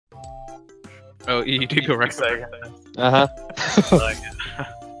Oh, you did go right second. Uh-huh. I like it.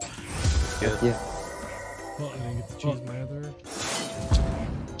 Good. Yeah. Well, I didn't get to choose my other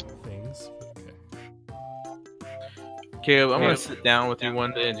things. Okay. Caleb, I'm gonna sit down with you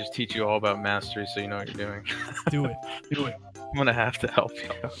one day and just teach you all about mastery so you know what you're doing. Do it. Do it. I'm gonna have to help you.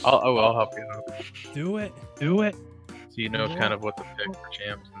 I'll help you out. Do it. Do it. So you know kind of what to pick for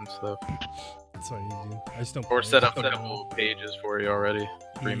champs and stuff. That's what I need to do. I just don't. Or set up a couple pages for you already,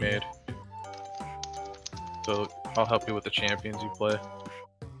 pre-made. So I'll help you with the champions you play.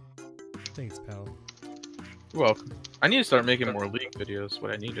 Thanks, pal. You're welcome. I need to start making more League videos.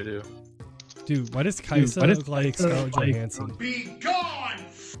 What I need to do. Dude, why does Kaisa look like Scarlett Johansson? Be gone!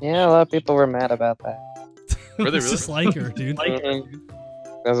 Yeah, a lot of people were mad about that. Were they It's really? just like her, dude.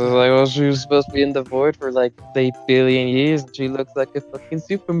 Because it's like, well, she was supposed to be in the void for like 8 billion years, and she looks like a fucking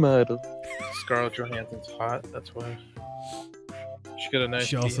supermodel. Scarlett Johansson's hot. That's why. She got a nice.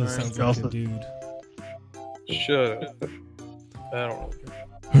 She also behind. sounds like a dude. Shut up. I don't know.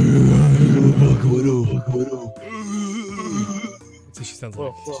 That's what she sounds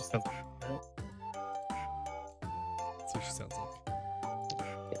like. Whoa. That's what she sounds like.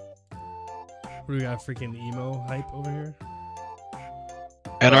 What do we got? Freaking emo hype over here?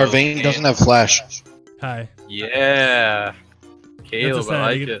 And our vein doesn't have flash. Hi. Yeah. That's Caleb, what I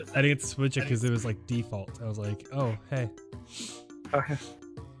like didn't it. get, I didn't get to switch it because it was like default. I was like, oh, hey. Okay.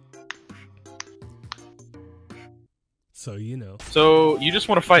 So you know. So you just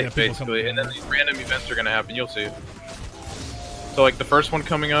want to fight Yeah, people basically, come- and then these random events are gonna happen. You'll see. So like the first one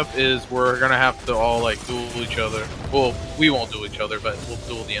coming up is we're gonna have to all like duel each other. Well, we won't duel each other, but we'll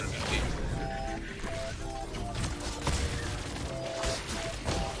duel the enemy team.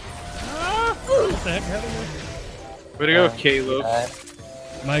 What the heck happened here? Way to go, Caleb.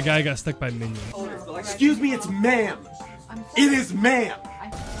 My guy got stuck by minions. Excuse me, it's ma'am. It is ma'am.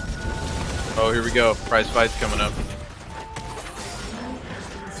 Oh, here we go. Prize fight's coming up.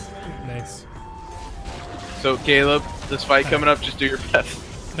 Nice. So Caleb, this fight coming up, just do your best.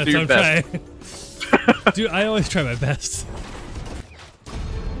 That's do your what I'm best. trying. Dude, I always try my best.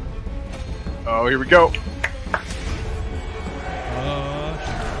 Oh, here we go. Uh,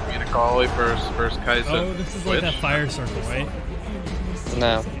 I'm gonna call it first Kaiser. oh, this is like that fire circle, right?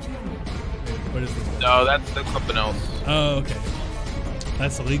 No. What is this? No, that's something else. Oh, okay.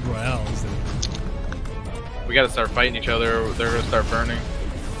 That's the League Royale, isn't it? We gotta start fighting each other, or they're gonna start burning.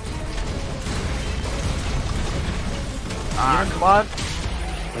 Ah, come on.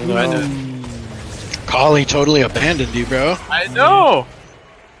 I did. Kali totally abandoned you, bro. I know!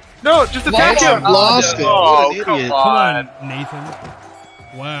 No, just attack him! Lost it. Oh, What an come idiot. on. Come on, Nathan.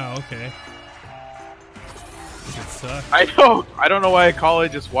 Wow, okay. This could suck. I know! I don't know why Kali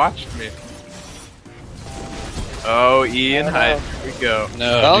just watched me. Oh, Ian, hi. Here we go.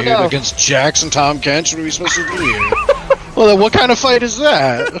 No, Oh, dude, no. against Jax and Tom Kench, what are we supposed to do here? Well, then what kind of fight is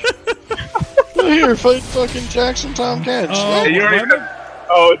that? Well, here, fight fucking Jax and Tom Kench. Oh, Hey, you already why am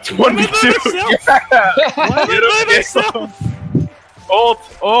Oh, it's Why am I by 1v2! myself? Yeah! Why am Get I him, by get him. myself?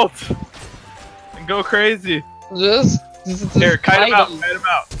 Ult! And go crazy! Just Here, kite him fight out, him. kite him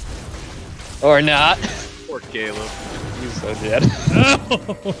out! Or not. Poor Caleb. He's so dead.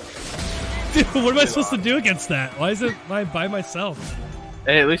 Oh. Dude, what am I supposed to do against that? Why is it by myself?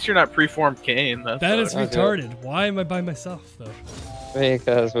 Hey, at least you're not preformed Kane. That's That is Okay. retarded. Why am I by myself, though?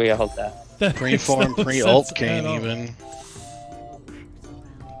 Because we all died. That makes Pre-form, no pre-ult sense Kane at all. even.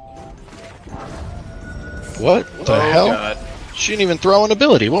 What the hell? God. She didn't even throw an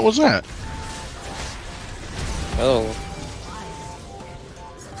ability. What was that? Oh.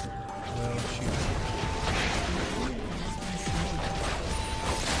 Oh, shoot.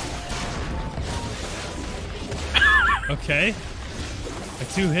 Okay.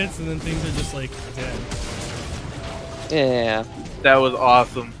 Like 2 hits and then things are just like dead. Yeah. That was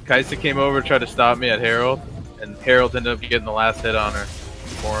awesome. Kaisa came over, tried to stop me at Herald, and Herald ended up getting the last hit on her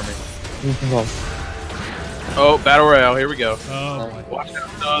for me. Oh, Battle Royale, here we go. Oh boy. Watch out.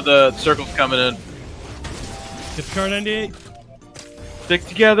 So the circle's coming in. Get the car 98. Stick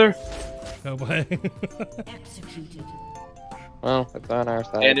together. Oh boy. Executed. Well, it's on our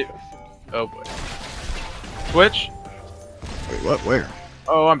side. And it. Oh boy. Switch. Wait, what? Where?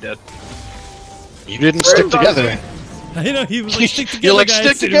 Oh, I'm dead. You didn't stick together. I know he was like stick together. You're like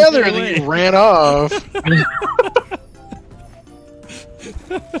guys, stick so together, get and then away. you ran off.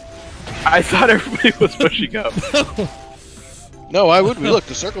 I thought everybody was pushing up. No, why would we? Look,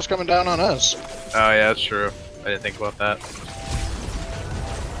 the circle's coming down on us. Oh yeah, that's true. I didn't think about that.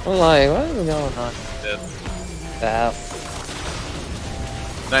 I'm like, what is going on? Dead. That.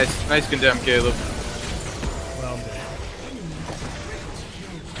 Nice condemn, Caleb. Well, I'm dead.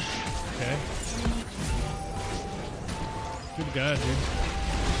 Okay. Good God, dude.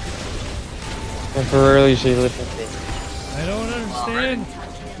 Temporarily, she lived with me. I don't understand.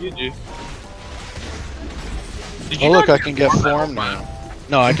 GG. Oh look, I can get form now.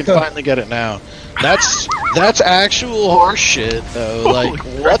 No, I can finally get it now. That's actual horse shit though. Like,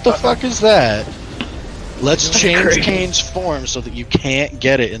 what the fuck is that? Let's change Kane's form so that you can't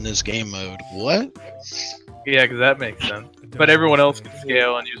get it in this game mode. What? Yeah, because that makes sense. But everyone else can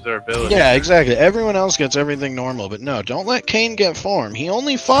scale and use their ability. Yeah, exactly. Everyone else gets everything normal, but no, don't let Kane get form. He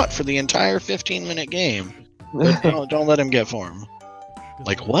only fought for the entire 15-minute game. But don't let him get form.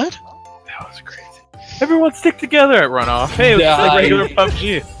 Like, what? That was crazy. Everyone stick together at runoff. Hey, it's like regular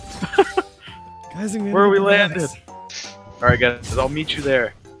PUBG. Guys, Where are we landed? Alright guys, I'll meet you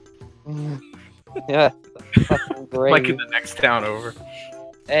there. Yeah. Fucking great. Like in the next town over.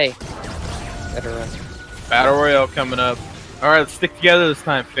 Hey. Better run. Battle Royale coming up. Alright, let's stick together this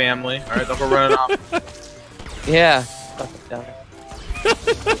time, family. Alright, don't go running off. Yeah. Fucking dumb.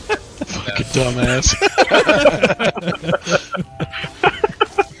 Fucking dumbass.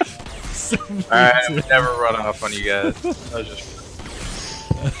 Alright, I would never run off on you guys. That was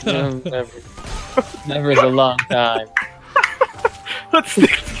just... Never. Never's a long time. Let's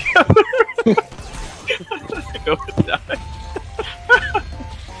stick together! Go and die.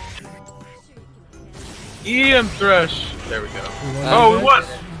 EM Thrush! There we go. Oh, we won!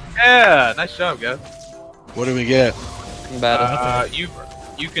 Yeah! Nice job, guys. What do we get? Battle.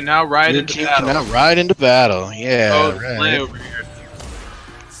 You can now ride Your into team battle. can now ride into battle. Yeah, Oh, the right. sleigh over here.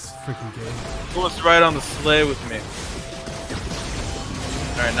 It's freaking gay. Who wants to ride on the sleigh with me?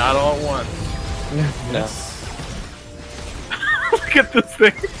 Alright, not all at once. No. Look at this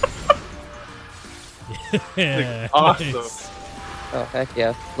thing. Yeah. Awesome. Nice. Oh, heck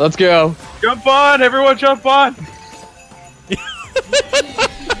yeah. Let's go. Jump on! Everyone jump on!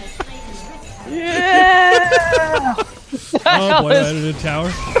 Yeah! Oh boy, out of the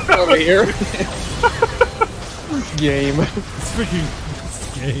tower. Over here. Game. It's freaking it's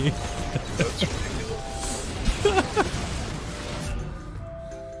gay.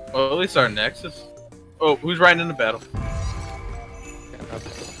 Well, at least our Nexus. Oh, who's riding into battle?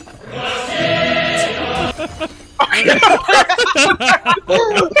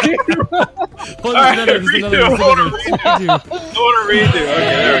 Oh, there's another. There's another. There's another. I want to redo.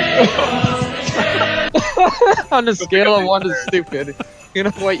 Okay, there we go. On a scale of 1 to stupid. You know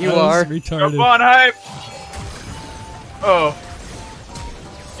what you That are. was retarded. Jump on, hype! Oh.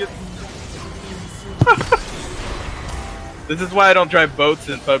 This is why I don't drive boats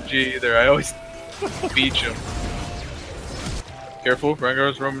in PUBG either. I always beach them. Careful,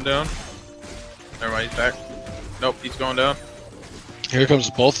 Rengar's roaming down. Never mind, he's back. Nope, he's going down. Here comes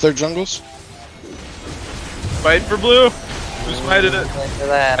both their jungles. Fight for blue! Who's fighting it? For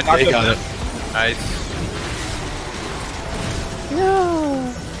that. I They got it. Nice. No.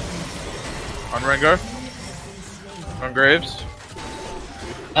 On Rengar. On Graves.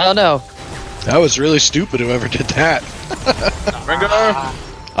 Oh no. That was really stupid whoever did that. Rengar!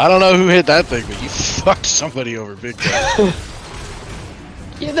 I don't know who hit that thing, but you fucked somebody over big time.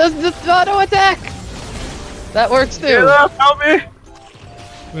 Yeah, the auto attack. That works too. Get up, help me!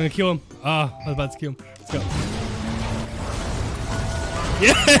 We're gonna kill him. Ah, I was about to kill him. Let's go.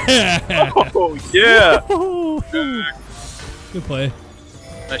 Yeah! Oh, yeah! Good play.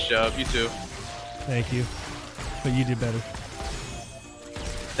 Nice job, you too. Thank you. But you did better.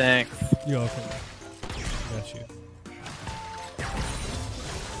 Thanks. You're welcome. Got you.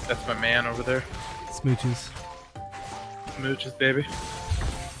 That's my man over there. Smooches. Smooches, baby.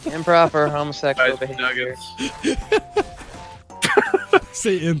 Improper homosexual Guys, behavior. nuggets.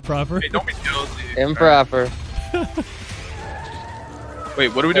 Say improper. Hey, don't be jealous. Improper. Wait,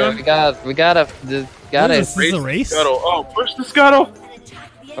 what are we Yeah, doing? we gotta What it. is this? This is a race? Scuttle. Oh, push the scuttle!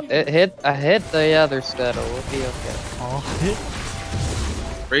 I hit the other scuttle. We'll be okay. Oh, hit.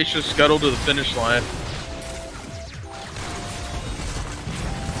 Race your scuttle to the finish line.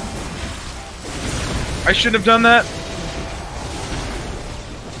 I shouldn't have done that.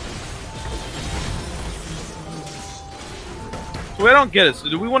 So I don't get it. So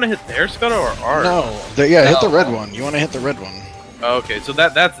do we want to hit their scuttle or ours? No, yeah, hit the No. red one. You want to hit the red one. Oh, okay, so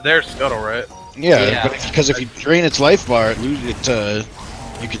that's their scuttle, right? Yeah, Yeah. but because if you drain its life bar, you could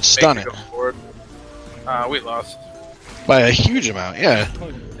stun Make it go forward. We lost. by a huge amount. Yeah,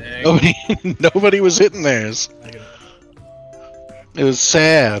 Dang. nobody was hitting theirs. It was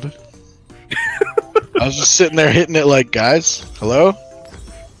sad. I was just sitting there hitting it like, guys, hello?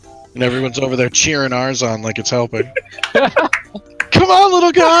 And everyone's over there cheering ours on like it's helping. Come on,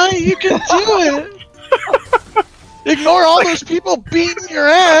 little guy, you can do it! Ignore all those people beating your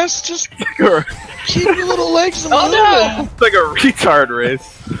ass. Just keep your little legs moving. no! It's like a retard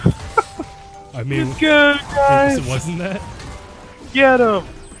race. I mean, It's good, guys. it wasn't that? Get him.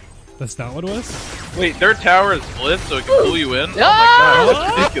 That's not what it was? Wait, their tower is blitzed so it can pull you in? Oh my Ah! god,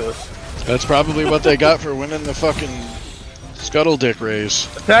 that's ridiculous. That's probably what they got for winning the fucking Scuttle Dick race.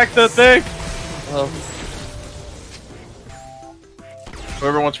 Attack the thing! Well,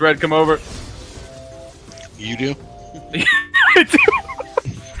 Whoever wants red, come over. You do? I do.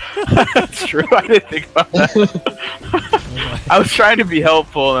 That's true, I didn't think about that. I was trying to be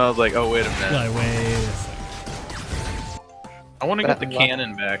helpful and I was like, oh wait a minute. Like, wait a second. I want to get the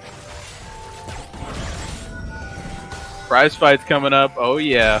cannon back. Prize fight's coming up, oh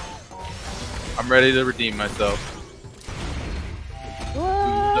yeah. I'm ready to redeem myself.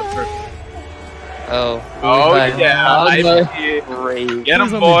 oh. Oh Like, yeah, I see. Great. Get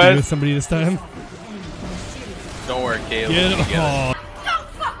There's him, nothing to do with boys. somebody this time. Don't worry, Caleb. Get you him. get it. Oh. Don't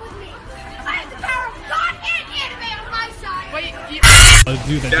fuck with me! I have the power of God and anime on my side! Wait, Let's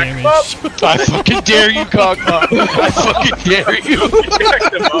do the Jack him damage. up. I fucking dare you, Cogma. I fucking dare you.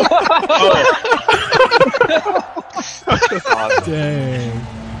 Jacked him up. Oh. Dang.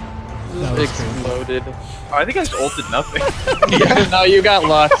 That was crazy. Exploded. Oh, I think I just ulted nothing. No, you got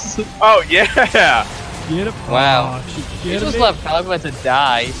Lux. Oh yeah. Get him. Wow. Oh, shoot. You Get just him. left Cogma to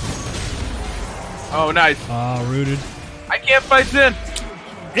die. Oh nice. Oh, rooted. I can't fight Zen.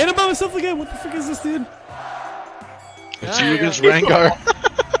 Hit him by myself again. What the frick is this, dude? It's you against Rengar.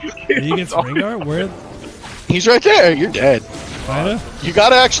 Are you against Rengar? Where? He's right there. You're dead. Fighter? You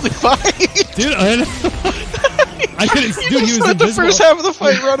gotta actually fight. Dude, I couldn't. You Dude, he just was spent the invisible. first half of the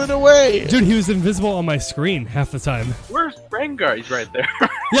fight running away. Dude, he was invisible on my screen half the time. Where's Rengar? He's right there.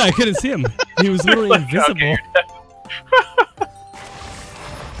 Yeah, I couldn't see him. He was literally Like, invisible. okay,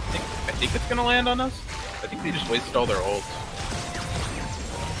 I think it's gonna land on us. I think they just wasted all their ults.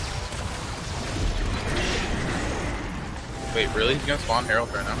 Wait, really? He's gonna spawn Herald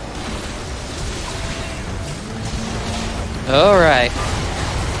right now? Alright.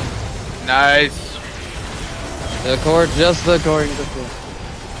 Nice. The cord, just the cord.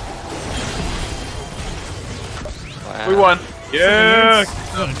 Wow. We won. Yeah.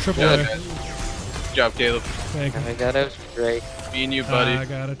 I got a triple Yeah, there. man. Good job, Caleb. Thank you. I got it great. Me and you, buddy. I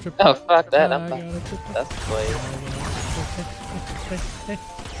got a triple. Oh, fuck that. I I'm got not. a triple. That's the play.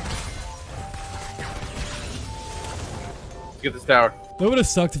 Let's get this tower. That would have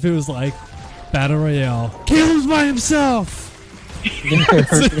sucked if it was like Battle Royale. Caleb's by himself!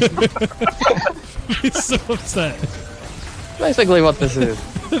 He's so upset. Basically what this is.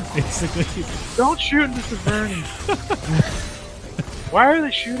 Basically. Don't shoot into Vernie. Why are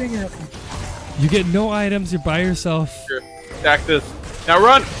they shooting at me? You get no items, you're by yourself. Here, attack this. Now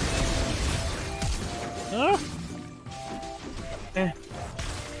run! Ah. Eh.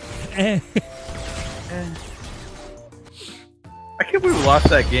 Eh. I can't believe we lost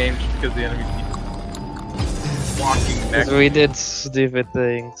that game just because the enemy keeps walking next. Because we did stupid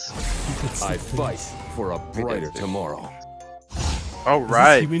things. I fight for a brighter tomorrow.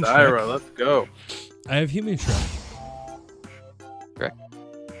 Alright, human Zyra, Shrek? let's go. I have human Shrek. Correct.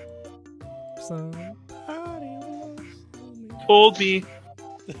 Somebody wants me. Told me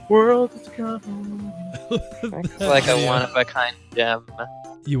the world is coming. It's like a one-of-a-kind gem.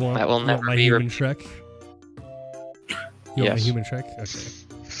 You want, That will you never want my be human repeated. Shrek? You want my Yes. human Shrek?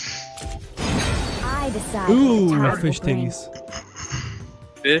 I decide. Okay. Ooh, what the no tower fish will bring.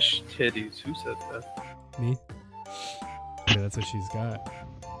 titties. Fish titties. Who said that? Me? Yeah, that's what she's got.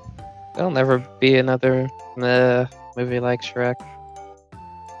 There'll never be another movie like Shrek.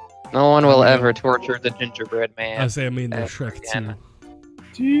 No one will ever torture the gingerbread I man. say I mean the Ever Shrek again. too.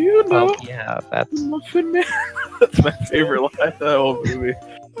 Do you know Oh yeah, that's. Muffin Man? That's my favorite line of that whole movie.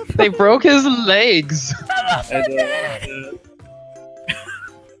 They broke his legs.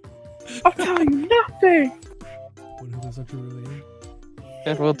 I'll tell you nothing. What was that really?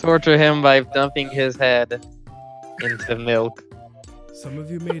 And we'll torture him by dumping his head into milk. Some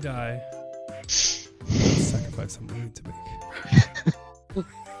of you may die. Sacrifice I'm willing to make.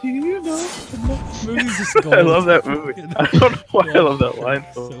 Do you know? This movie's just gold. I love that movie. I don't know why I love that line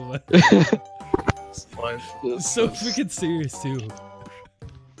so So much. it's so freaking serious too.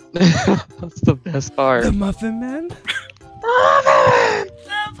 That's the best part. The Muffin Man?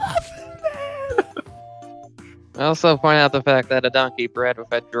 I also point out the fact that a donkey bred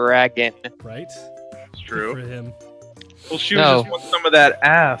with a dragon. Right? It's For true. him. Well, she No. just wants some of that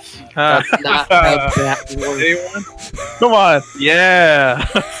ass. Huh? That's not how that works. Anyone? Come on. Yeah.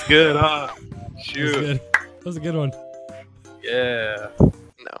 That's good, huh? That was Shoot. good. That was a good one. Yeah. No.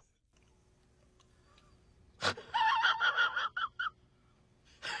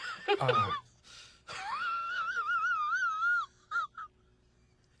 Uh,